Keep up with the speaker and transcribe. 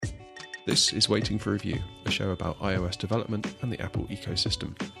This is Waiting for Review, a show about iOS development and the Apple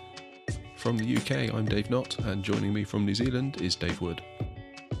ecosystem. From the UK, I'm Dave Knott, and joining me from New Zealand is Dave Wood.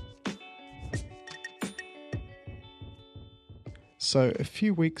 So a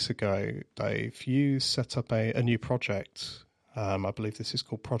few weeks ago, Dave, you set up a new project. I believe this is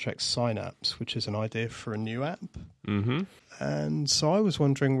called Project Synapse, which is an idea for a new app. Mm-hmm. And so I was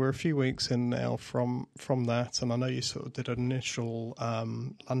wondering, we're a few weeks in now from that, and I know you sort of did an initial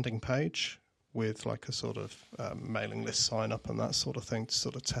landing page with like a sort of mailing list sign up and that sort of thing to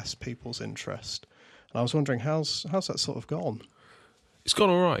sort of test people's interest. And I was wondering, how's that sort of gone? It's gone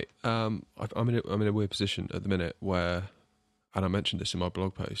all right. I'm in a weird position at the minute where, and I mentioned this in my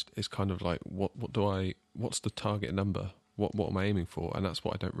blog post, it's kind of like what's the target number? What am I aiming for? And that's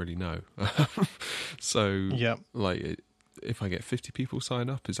what I don't really know. So yeah, like if I get 50 people sign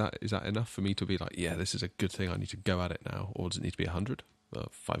up, is that enough for me to be like, yeah, this is a good thing, I need to go at it now? Or does it need to be 100,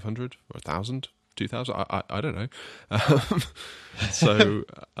 500, or 1,000, 2,000? I don't know. So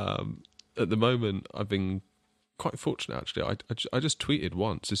at the moment, I've been quite fortunate, actually. I just tweeted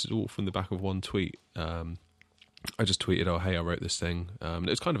once. This is all from the back of one tweet. I just tweeted, oh, hey, I wrote this thing. And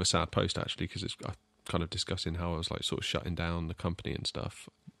it's kind of a sad post, actually, because it's kind of discussing how I was like sort of shutting down the company and stuff,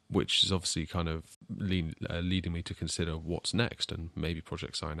 which is obviously kind of leading me to consider what's next, and maybe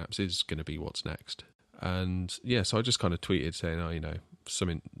Project Synapse is going to be what's next. And yeah, so I just kind of tweeted saying, oh,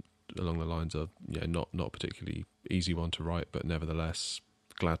 something along the lines of, not a particularly easy one to write, but nevertheless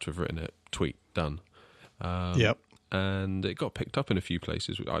glad to have written it. Tweet done. Yep. And it got picked up in a few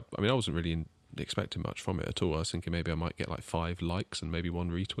places. I wasn't really expecting much from it at all. I was thinking maybe I might get like 5 likes and maybe 1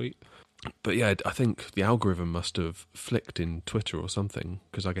 retweet. But yeah, I think the algorithm must have flicked in Twitter or something,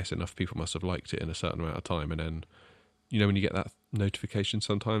 because I guess enough people must have liked it in a certain amount of time. And then, when you get that notification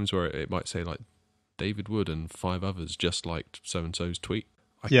sometimes where it might say like David Wood and 5 others just liked so-and-so's tweet.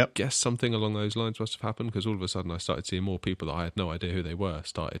 I guess something along those lines must have happened, because all of a sudden I started seeing more people that I had no idea who they were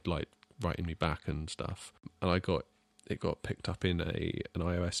started like writing me back and stuff. And it got picked up in an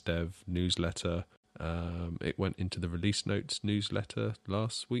iOS dev newsletter. It went into the release notes newsletter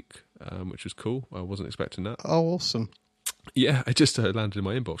last week, which was cool. I wasn't expecting that. Oh, awesome. Yeah, it just landed in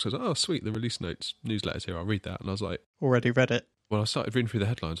my inbox. I was like, oh, sweet, the release notes newsletter's here. I'll read that. And I was like... Already read it? Well, I started reading through the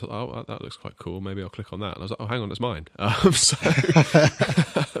headlines. I thought, oh, that looks quite cool. Maybe I'll click on that. And I was like, oh, hang on, it's mine. So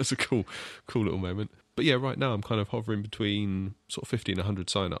that's a cool little moment. But yeah, right now I'm kind of hovering between sort of 50 and 100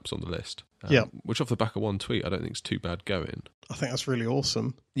 sign-ups on the list. Which off the back of one tweet, I don't think it's too bad going. I think that's really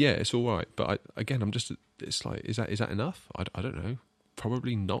awesome. Yeah, it's all right. But it's like, is that enough? I don't know.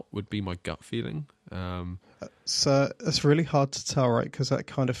 Probably not would be my gut feeling. So it's really hard to tell, right? Because that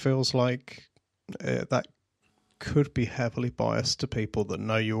kind of feels like that could be heavily biased to people that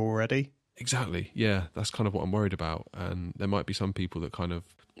know you already. Exactly. Yeah, that's kind of what I'm worried about. And there might be some people that kind of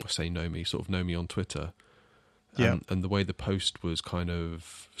know me on Twitter. And the way the post was kind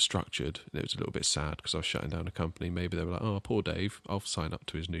of structured, it was a little bit sad because I was shutting down a company. Maybe they were like, oh, poor Dave, I'll sign up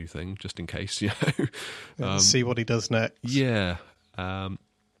to his new thing just in case, see what he does next. Yeah.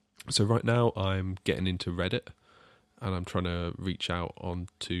 So right now I'm getting into Reddit, and I'm trying to reach out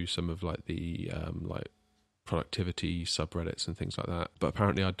onto some of like the productivity subreddits and things like that. But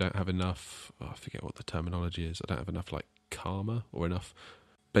apparently I don't have enough, I forget what the terminology is, I don't have enough like karma or enough.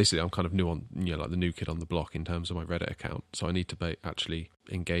 Basically, I'm kind of new on, like the new kid on the block in terms of my Reddit account. So I need to actually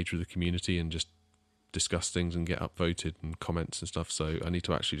engage with the community and just discuss things and get upvoted and comments and stuff. So I need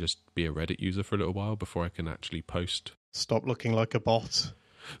to actually just be a Reddit user for a little while before I can actually post. Stop looking like a bot.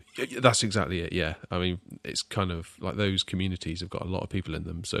 That's exactly it, yeah. I mean, it's kind of like those communities have got a lot of people in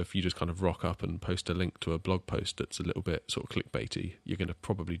them. So if you just kind of rock up and post a link to a blog post that's a little bit sort of clickbaity, you're going to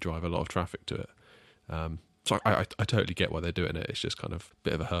probably drive a lot of traffic to it. So I totally get why they're doing it. It's just kind of a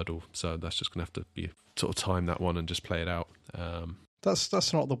bit of a hurdle. So that's just going to have to be sort of time that one and just play it out.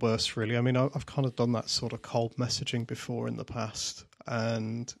 That's not the worst, really. I mean, I've kind of done that sort of cold messaging before in the past,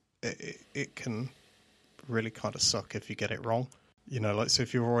 and it can really kind of suck if you get it wrong. So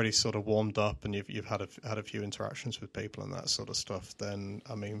if you've already sort of warmed up and you've had a few interactions with people and that sort of stuff, then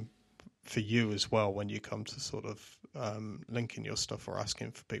I mean, for you as well, when you come to sort of linking your stuff or asking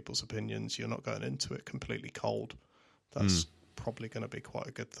for people's opinions, you're not going into it completely cold. That's probably going to be quite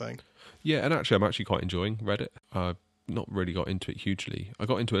a good thing. Yeah, and actually I'm actually quite enjoying Reddit. I've not really got into it hugely. I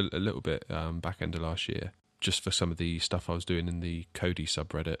got into it a little bit back end of last year, just for some of the stuff I was doing in the Kodi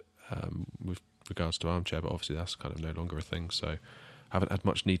subreddit with regards to Armchair, but obviously that's kind of no longer a thing, so I haven't had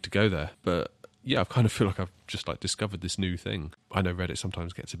much need to go there. But yeah, I kind of feel like I've just like discovered this new thing. I know Reddit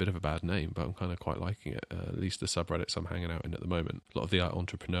sometimes gets a bit of a bad name, but I'm kind of quite liking it. At least the subreddits I'm hanging out in at the moment. A lot of the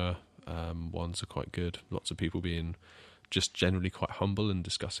entrepreneur ones are quite good. Lots of people being just generally quite humble and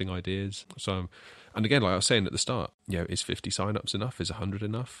discussing ideas. So, and again, like I was saying at the start, is 50 signups enough? Is 100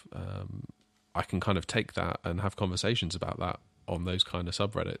 enough? I can kind of take that and have conversations about that on those kind of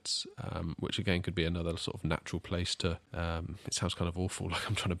subreddits, which again could be another sort of natural place to, it sounds kind of awful, like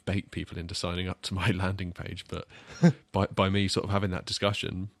I'm trying to bait people into signing up to my landing page, but by me sort of having that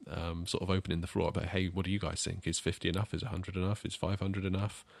discussion, sort of opening the floor about, hey, what do you guys think? Is 50 enough? Is 100 enough? Is 500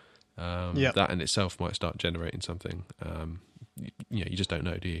 enough? That in itself might start generating something. You just don't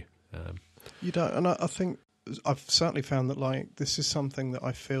know, do you? You don't, and I think I've certainly found that, like, this is something that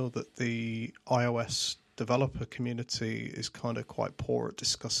I feel that the iOS developer community is kind of quite poor at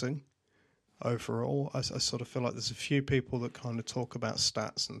discussing overall. I sort of feel like there's a few people that kind of talk about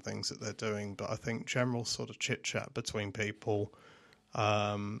stats and things that they're doing, but I think general sort of chit chat between people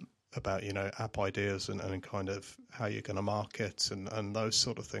about, app ideas and kind of how you're going to market and those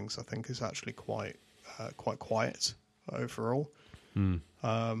sort of things, I think is actually quite quiet overall.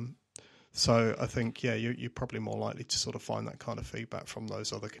 So I think, you're probably more likely to sort of find that kind of feedback from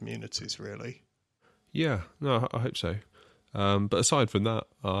those other communities, really. Yeah, no, I hope so. But aside from that,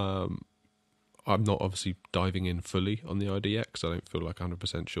 I'm not obviously diving in fully on the idea because I don't feel like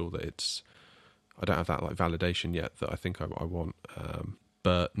 100% sure that I don't have that like validation yet that I think I want.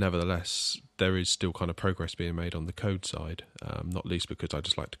 But nevertheless, there is still kind of progress being made on the code side, not least because I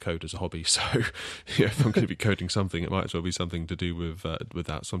just like to code as a hobby. So if I'm going to be coding something, it might as well be something to do with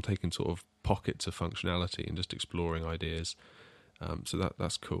that. So I'm taking sort of pockets of functionality and just exploring ideas. So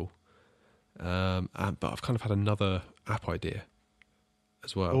that's cool. But I've kind of had another app idea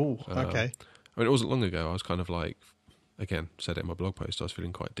as well. Oh, okay. I mean, it wasn't long ago. I was kind of like, again, said it in my blog post, I was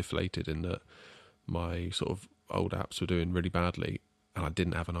feeling quite deflated in that my sort of old apps were doing really badly and I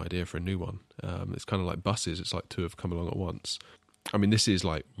didn't have an idea for a new one. It's kind of like buses. It's like two have come along at once. I mean, this is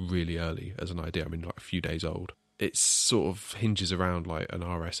like really early as an idea. I mean, like a few days old. It sort of hinges around like an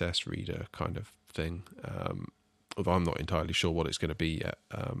RSS reader kind of thing, although I'm not entirely sure what it's going to be yet.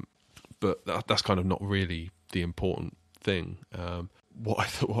 But that's kind of not really the important thing. What I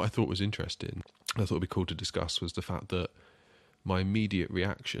thought was interesting, I thought would be cool to discuss, was the fact that my immediate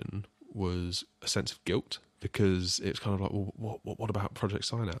reaction was a sense of guilt, because it's kind of like, well, what about Project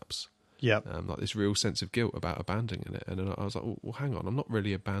Synapse? Yeah. Like this real sense of guilt about abandoning it. And then I was like, well, hang on, I'm not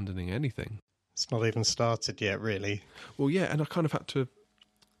really abandoning anything. It's not even started yet, really. Well, yeah, and I kind of had to,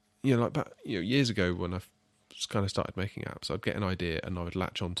 like back, years ago when I kind of started making apps, I'd get an idea and I would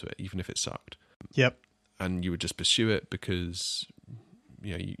latch onto it, even if it sucked. Yep. And you would just pursue it because,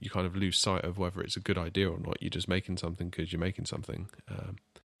 you kind of lose sight of whether it's a good idea or not. You're just making something because you're making something.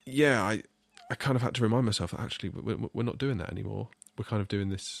 I kind of had to remind myself that actually we're not doing that anymore. We're kind of doing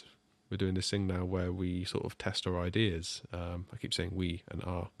this. We're doing this thing now where we sort of test our ideas. I keep saying we and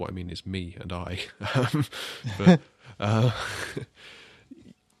our. What I mean is me and I.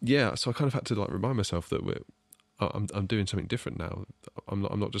 So I kind of had to like remind myself that I'm doing something different now. I'm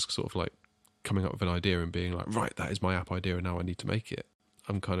not just sort of like coming up with an idea and being like, right, that is my app idea and now I need to make it.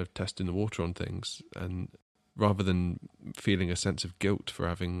 I'm kind of testing the water on things, and rather than feeling a sense of guilt for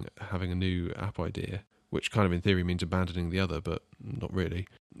having a new app idea, which kind of in theory means abandoning the other, but not really.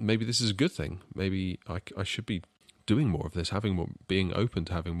 Maybe this is a good thing. Maybe I should be doing more of this, being open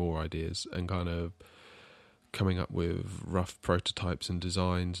to having more ideas and kind of coming up with rough prototypes and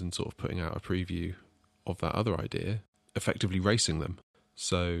designs and sort of putting out a preview of that other idea, effectively racing them.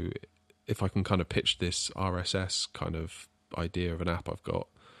 So if I can kind of pitch this RSS kind of idea of an app I've got,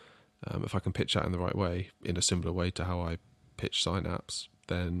 if I can pitch that in the right way, in a similar way to how I pitch Synapse,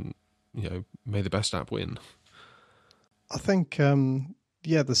 then, may the best app win. I think,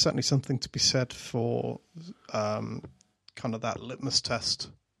 there's certainly something to be said for kind of that litmus test,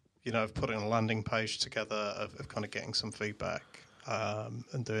 of putting a landing page together, of kind of getting some feedback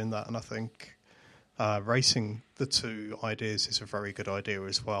and doing that. And I think racing the two ideas is a very good idea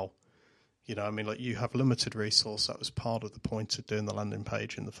as well. Like you have limited resource. That was part of the point of doing the landing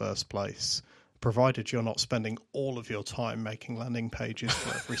page in the first place, provided you're not spending all of your time making landing pages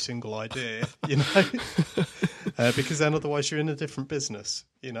for every single idea, because then otherwise you're in a different business,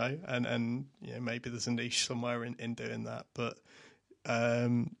 and maybe there's a niche somewhere in doing that. But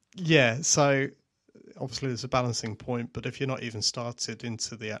so obviously there's a balancing point, but if you're not even started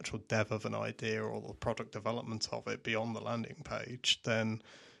into the actual dev of an idea or the product development of it beyond the landing page, then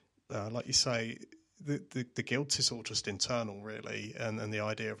like you say, the guilt is all just internal, really, and the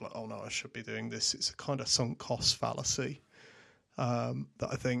idea of like, oh no, I should be doing this. It's a kind of sunk cost fallacy that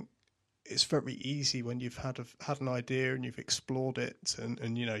I think it's very easy when you've had an idea and you've explored it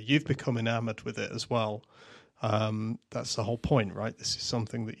and you've become enamored with it as well. That's the whole point, right? This is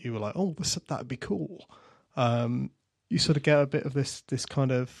something that you were like, oh, that'd be cool. you sort of get a bit of this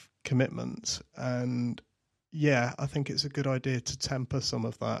kind of commitment. And yeah, I think it's a good idea to temper some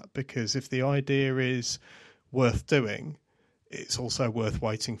of that, because if the idea is worth doing, it's also worth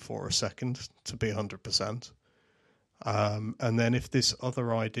waiting for a second to be 100%. And then if this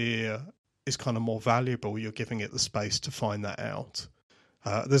other idea is kind of more valuable, you're giving it the space to find that out.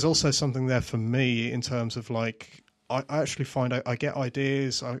 There's also something there for me in terms of like, I actually find I get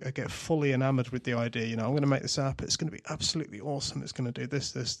ideas, I get fully enamored with the idea. You know, I'm going to make this app, it's going to be absolutely awesome, it's going to do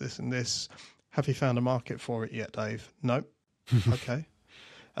this, this, this, and this. Have you found a market for it yet, Dave? No. Okay.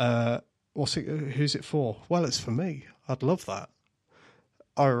 Who's it for? Well, it's for me. I'd love that.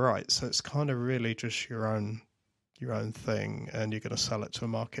 Oh, right. So it's kind of really just your own thing, and you're going to sell it to a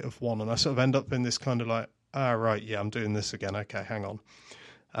market of one. And I sort of end up in this kind of like, right, yeah, I'm doing this again. Okay, hang on.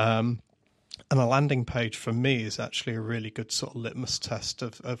 And a landing page for me is actually a really good sort of litmus test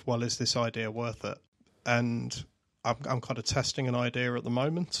of well, is this idea worth it? And I'm kind of testing an idea at the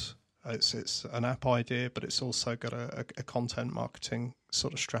moment. It's an app idea, but it's also got a content marketing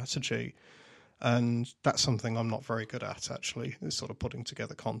sort of strategy. And that's something I'm not very good at, actually, is sort of putting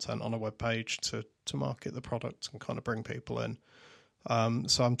together content on a web page to market the product and kind of bring people in.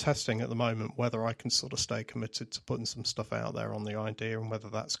 So I'm testing at the moment whether I can sort of stay committed to putting some stuff out there on the idea and whether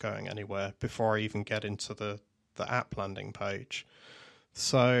that's going anywhere before I even get into the app landing page.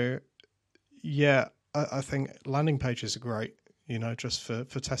 So, yeah, I think landing pages are great, you know, just for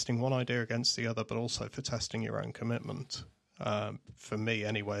testing one idea against the other, but also for testing your own commitment. For me,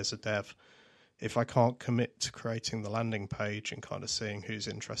 anyway, as a dev, if I can't commit to creating the landing page and kind of seeing who's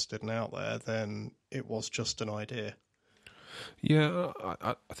interested and out there, then it was just an idea. Yeah,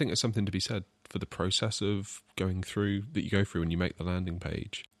 I think there's something to be said for the process of going through that you go through when you make the landing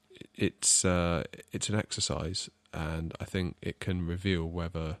page. It's an exercise, and I think it can reveal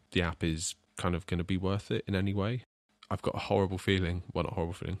whether the app is kind of going to be worth it in any way. I've got a horrible feeling, well, not a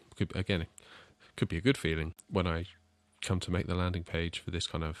horrible feeling, it could be a good feeling when I come to make the landing page for this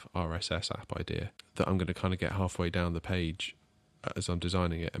kind of RSS app idea, that I'm going to kind of get halfway down the page as I'm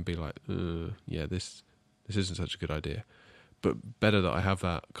designing it and be like, yeah, this isn't such a good idea. But better that I have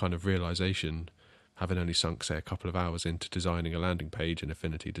that kind of realization, having only sunk, say, a couple of hours into designing a landing page in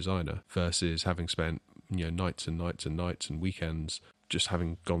Affinity Designer, versus having spent, you know, nights and nights and nights and weekends just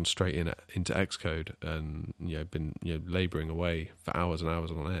having gone straight into Xcode and, you know, been, you know, labouring away for hours and hours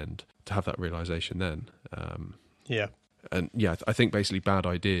on end to have that realization then. Yeah. And yeah, I think basically bad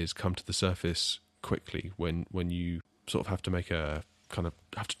ideas come to the surface quickly when you sort of have to make a kind of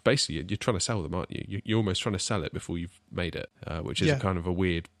basically you're trying to sell them, aren't you? You're almost trying to sell it before you've made it, which is a kind of a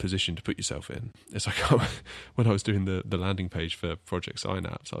weird position to put yourself in. It's like when I was doing the landing page for Project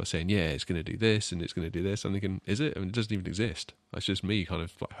Synapse, I was saying, yeah, it's going to do this and it's going to do this. I'm thinking, is it? I mean, it doesn't even exist. It's just me kind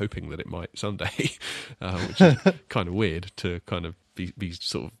of like hoping that it might someday, which is kind of weird to kind of be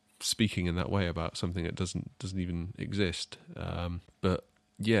sort of speaking in that way about something that doesn't even exist. But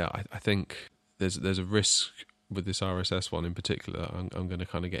yeah, I think there's a risk with this RSS one in particular. I'm going to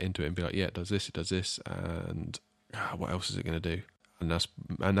kind of get into it and be like, yeah, it does this, and what else is it going to do? And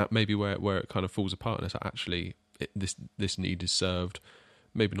that may be where it kind of falls apart. And it's actually this need is served,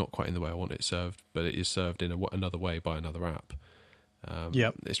 maybe not quite in the way I want it served, but it is served in another way by another app.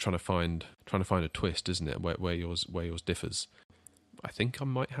 It's trying to find a twist, isn't it? Where yours differs. I think I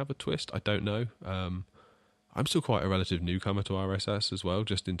might have a twist. I don't know. I'm still quite a relative newcomer to RSS as well,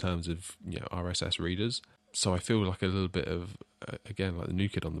 just in terms of, you know, RSS readers. So I feel like a little bit of, again, like the new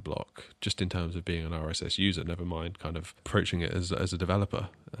kid on the block, just in terms of being an RSS user, never mind kind of approaching it as a developer.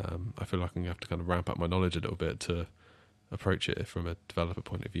 I feel like I'm going to have to kind of ramp up my knowledge a little bit to approach it from a developer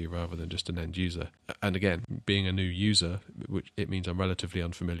point of view rather than just an end user. And again, being a new user, which it means I'm relatively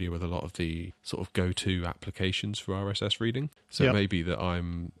unfamiliar with a lot of the sort of go-to applications for RSS reading. So it may be that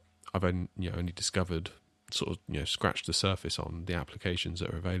I've only discovered, sort of, you know, scratched the surface on the applications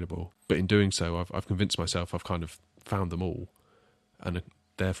that are available. But in doing so, I've convinced myself I've kind of found them all, and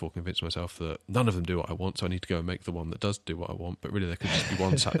therefore convinced myself that none of them do what I want, so I need to go and make the one that does do what I want. But really, there could just be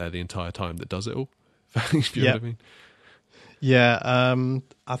one sat there the entire time that does it all. If you know what I mean? Yeah,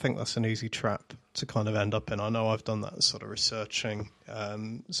 I think that's an easy trap to kind of end up in. I know I've done that sort of researching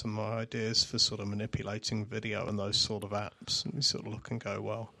some of my ideas for sort of manipulating video and those sort of apps, and you sort of look and go,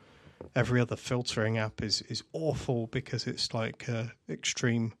 well, every other filtering app is awful because it's like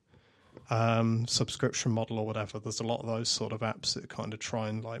extreme subscription model or whatever. There's a lot of those sort of apps that kind of try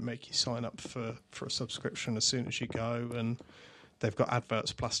and like make you sign up for a subscription as soon as you go, and they've got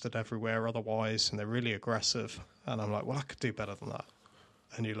adverts plastered everywhere otherwise, and they're really aggressive. And I'm like, well, I could do better than that.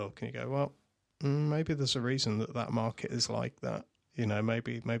 And you look and you go, well, maybe there's a reason that market is like that. You know,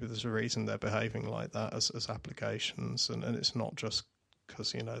 maybe there's a reason they're behaving like that as applications, and it's not just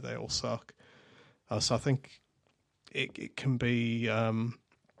because, you know, they all suck. So I think it can be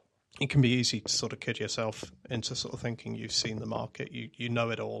easy to sort of kid yourself into sort of thinking you've seen the market, you know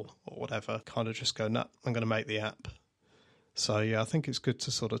it all or whatever. Kind of just go, nah, I'm going to make the app. So yeah, I think it's good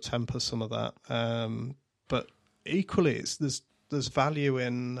to sort of temper some of that. But equally, there's value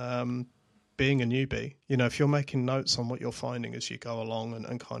in being a newbie. You know, if you're making notes on what you're finding as you go along,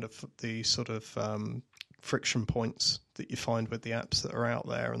 and kind of the sort of friction points that you find with the apps that are out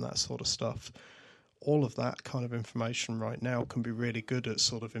there and that sort of stuff, all of that kind of information right now can be really good at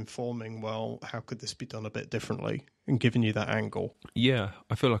sort of informing, well, how could this be done a bit differently, and giving you that angle. Yeah,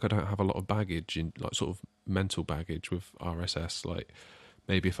 I feel like I don't have a lot of baggage, in like sort of mental baggage with RSS. Like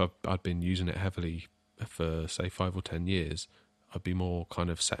maybe if I'd been using it heavily for say 5 or 10 years, I'd be more kind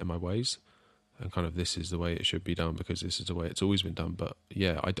of set in my ways and kind of, this is the way it should be done because this is the way it's always been done. But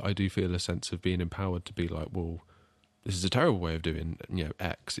yeah, I do feel a sense of being empowered to be like, well, this is a terrible way of doing, you know,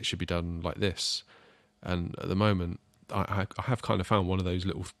 X. It should be done like this. And at the moment, I have kind of found one of those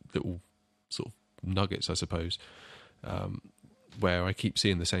little sort of nuggets, I suppose, where I keep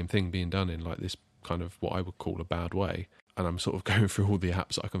seeing the same thing being done in like this kind of what I would call a bad way. And I'm sort of going through all the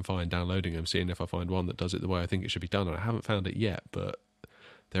apps that I can find, downloading them, seeing if I find one that does it the way I think it should be done. And I haven't found it yet, but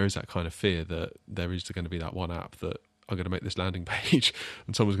there is that kind of fear that there is going to be that one app that I'm going to make this landing page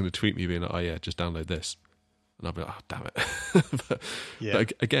and someone's going to tweet me being like, oh yeah, just download this. And I'll be like, oh, damn it.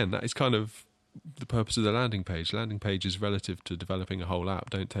 But again, that is kind of the purpose of the landing page. Landing pages relative to developing a whole app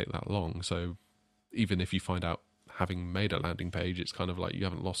don't take that long. So even if you find out having made a landing page, it's kind of like you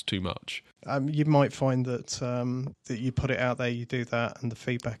haven't lost too much. You might find that that you put it out there, you do that, and the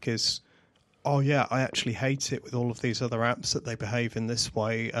feedback is, oh yeah, I actually hate it with all of these other apps that they behave in this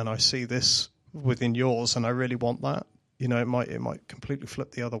way, and I see this within yours, and I really want that. You know, it might completely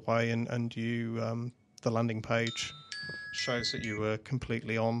flip the other way, and you the landing page shows that you were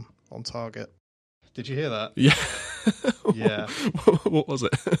completely on target. Did you hear that? Yeah. Yeah. What was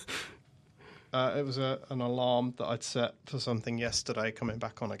it? It was an alarm that I'd set for something yesterday coming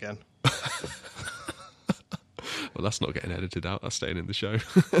back on again. Well, that's not getting edited out. That's staying in the show.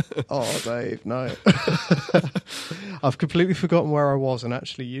 Oh, Dave, no. I've completely forgotten where I was, and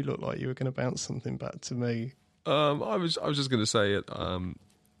actually you looked like you were going to bounce something back to me. I was just going to say it. I'm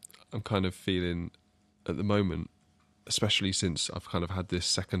kind of feeling at the moment, especially since I've kind of had this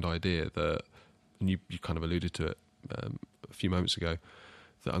second idea that, and you kind of alluded to it a few moments ago,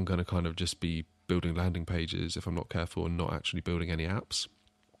 that I'm going to kind of just be building landing pages if I'm not careful and not actually building any apps.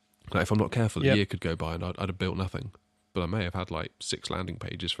 Like if I'm not careful, a year could go by and I'd have built nothing. But I may have had like 6 landing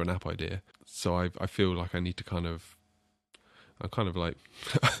pages for an app idea. So I feel like I need to I'm kind of like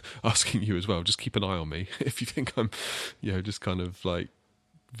asking you as well, just keep an eye on me if you think I'm, you know, just kind of like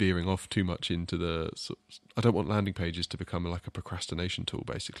veering off too much into the... I don't want landing pages to become like a procrastination tool,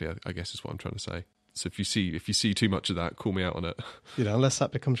 basically, I guess is what I'm trying to say. So if you see too much of that, call me out on it. You know, unless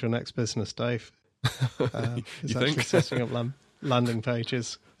that becomes your next business, Dave. You think? Setting up landing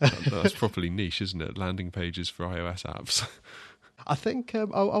pages. That's properly niche, isn't it? Landing pages for iOS apps. I think I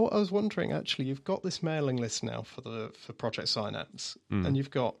was wondering, actually, you've got this mailing list now for Project Synapse, and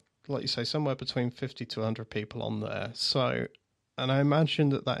you've got, like you say, somewhere between 50 to 100 people on there. So, and I imagine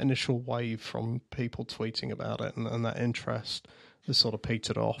that initial wave from people tweeting about it and that interest has sort of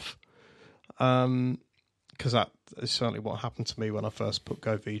petered off. Because that is certainly what happened to me when I first put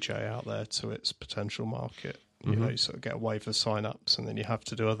GoVJ out there to its potential market. You know, you sort of get a wave of sign-ups, and then you have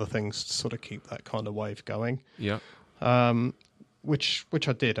to do other things to sort of keep that kind of wave going. Yeah. Which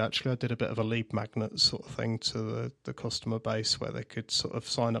I did, actually. I did a bit of a lead magnet sort of thing to the customer base where they could sort of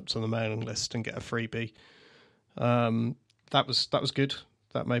sign up to the mailing list and get a freebie. That was good.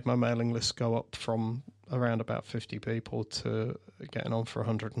 That made my mailing list go up from around about 50 people to getting on for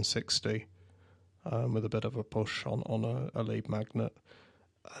 160 with a bit of a push on a lead magnet.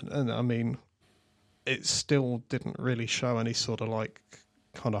 And I mean, it still didn't really show any sort of like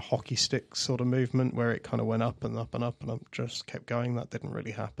kind of hockey stick sort of movement where it kind of went up and up and up and up, just kept going. That didn't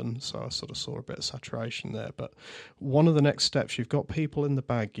really happen. So I sort of saw a bit of saturation there. But one of the next steps, you've got people in the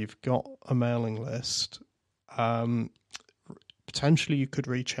bag, you've got a mailing list. Potentially you could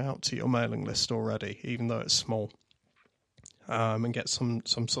reach out to your mailing list already, even though it's small, and get some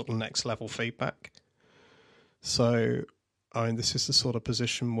sort of next level feedback. So, I mean, this is the sort of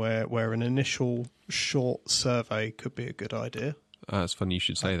position where an initial short survey could be a good idea. It's funny you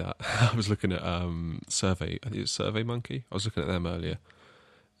should say that. I was looking at Survey. I think it's SurveyMonkey. I was looking at them earlier.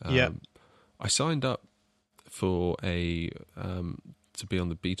 I signed up for to be on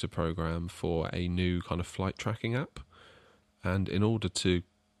the beta program for a new kind of flight tracking app. And in order to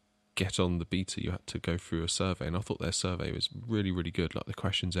get on the beta, you had to go through a survey, and I thought their survey was really, really good. Like the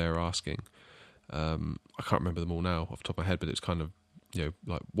questions they were asking, I can't remember them all now off the top of my head, but it's kind of,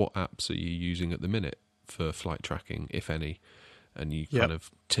 like what apps are you using at the minute for flight tracking, if any? And you kind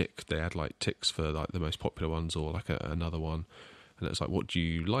of tick. They had like ticks for like the most popular ones, or like another one, and it's like, what do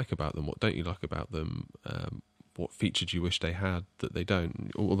you like about them? What don't you like about them? What feature do you wish they had that they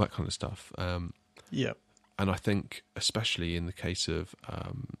don't? All that kind of stuff. And I think, especially in the case of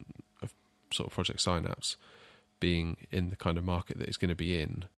sort of Project Synapse being in the kind of market that it's going to be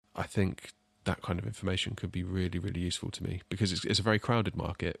in, I think that kind of information could be really, really useful to me, because it's a very crowded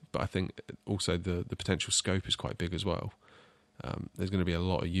market, but I think also the potential scope is quite big as well. There's going to be a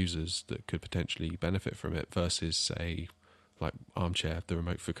lot of users that could potentially benefit from it versus, say, like Armchair, the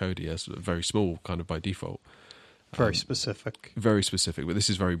remote for Kodi, as very small kind of by default. Very specific. Very specific, but this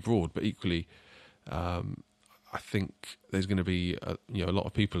is very broad. But equally, I think there's going to be a lot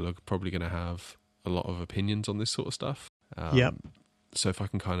of people are probably going to have a lot of opinions on this sort of stuff. So if I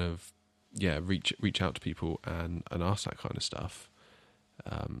can kind of reach out to people and ask that kind of stuff,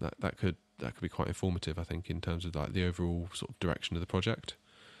 that could be quite informative, I think, in terms of like the overall sort of direction of the project.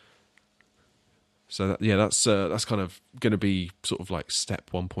 So that's kind of going to be sort of like step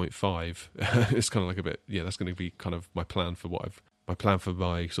 1.5. It's kind of like a bit, that's going to be kind of my plan for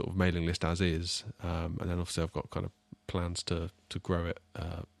my sort of mailing list as is, and then obviously I've got kind of plans to grow it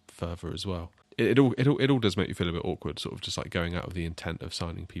further as well. It all does make you feel a bit awkward, sort of just like going out with the intent of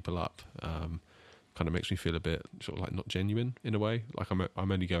signing people up. Kind of makes me feel a bit sort of like not genuine in a way. Like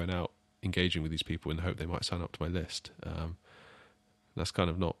I'm only going out engaging with these people in the hope they might sign up to my list. That's kind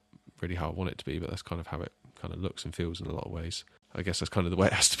of not really how I want it to be, but that's kind of how it kind of looks and feels in a lot of ways. I guess that's kind of the way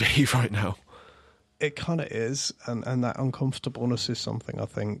it has to be right now. It kind of is, and that uncomfortableness is something I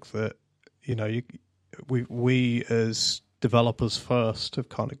think that we as developers first have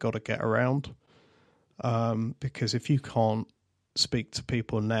kind of got to get around, because if you can't speak to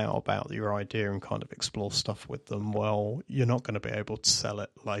people now about your idea and kind of explore stuff with them, well, you're not going to be able to sell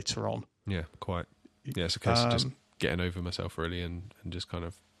it later on. Yeah, quite. Yeah, it's a case of just getting over myself really and just kind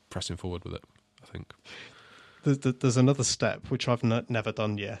of pressing forward with it, I think. There's another step which I've never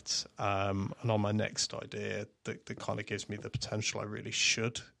done yet, and on my next idea that kind of gives me the potential I really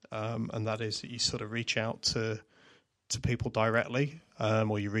should, and that is that you sort of reach out to people directly,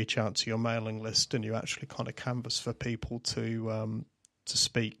 or you reach out to your mailing list and you actually kind of canvass for people to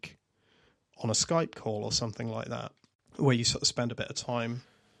speak on a Skype call or something like that, where you sort of spend a bit of time,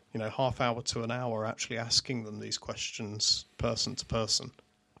 half hour to an hour actually asking them these questions person to person,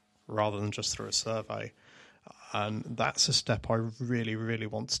 rather than just through a survey. And that's a step I really, really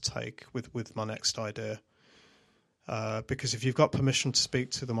want to take with my next idea. Because if you've got permission to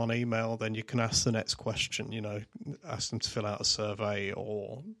speak to them on email, then you can ask the next question, ask them to fill out a survey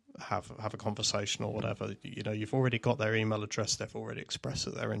or have a conversation or whatever. You've already got their email address. They've already expressed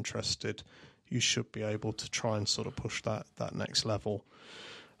that they're interested. You should be able to try and sort of push that next level.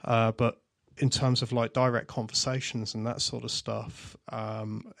 But in terms of like direct conversations and that sort of stuff,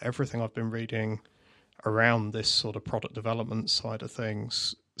 everything I've been reading around this sort of product development side of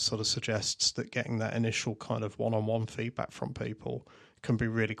things sort of suggests that getting that initial kind of one-on-one feedback from people can be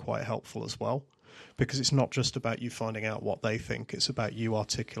really quite helpful as well, because it's not just about you finding out what they think, it's about you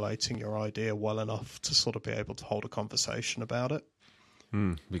articulating your idea well enough to sort of be able to hold a conversation about it.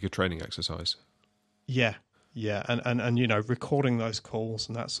 Be a good training exercise. Yeah, and recording those calls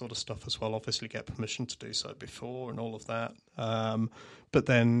and that sort of stuff as well. Obviously, get permission to do so before and all of that. But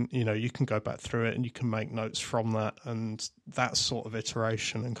then you can go back through it and you can make notes from that, and that sort of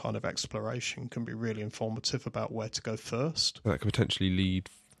iteration and kind of exploration can be really informative about where to go first. That could potentially lead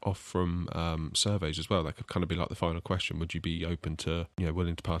off from surveys as well. That could kind of be like the final question: would you be open to,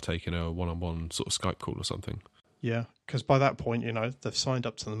 willing to partake in a one-on-one sort of Skype call or something? Yeah, because by that point, they've signed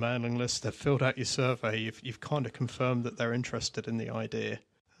up to the mailing list, they've filled out your survey, you've kind of confirmed that they're interested in the idea.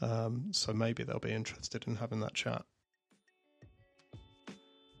 So maybe they'll be interested in having that chat.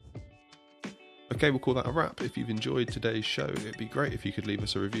 Okay, we'll call that a wrap. If you've enjoyed today's show, it'd be great if you could leave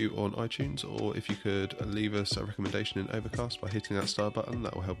us a review on iTunes, or if you could leave us a recommendation in Overcast by hitting that star button.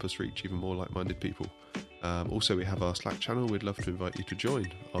 That will help us reach even more like-minded people. Also, we have our Slack channel. We'd love to invite you to join.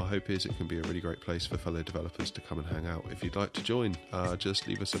 Our hope is it can be a really great place for fellow developers to come and hang out. If you'd like to join, just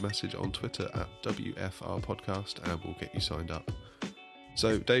leave us a message on Twitter at WFR Podcast and we'll get you signed up.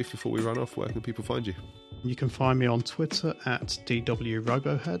 So, Dave, before we run off, where can people find you? You can find me on Twitter at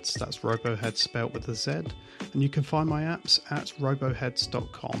DWRoboheads. That's Roboheads spelt with a Z. And you can find my apps at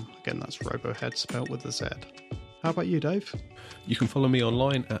roboheads.com. Again, that's Roboheads spelt with a Z. How about you, Dave? You can follow me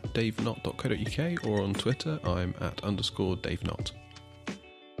online at davenot.co.uk or on Twitter I'm at _DaveNot.